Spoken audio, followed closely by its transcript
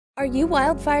Are you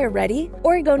wildfire ready?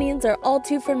 Oregonians are all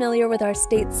too familiar with our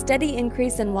state's steady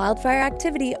increase in wildfire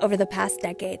activity over the past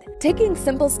decade. Taking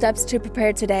simple steps to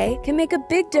prepare today can make a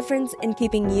big difference in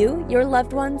keeping you, your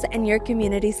loved ones, and your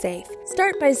community safe.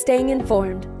 Start by staying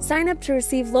informed. Sign up to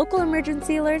receive local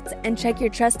emergency alerts and check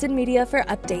your trusted media for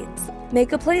updates.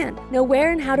 Make a plan. Know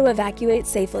where and how to evacuate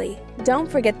safely. Don't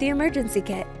forget the emergency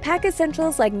kit. Pack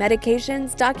essentials like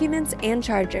medications, documents, and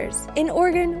chargers. In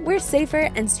Oregon, we're safer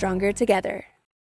and stronger together.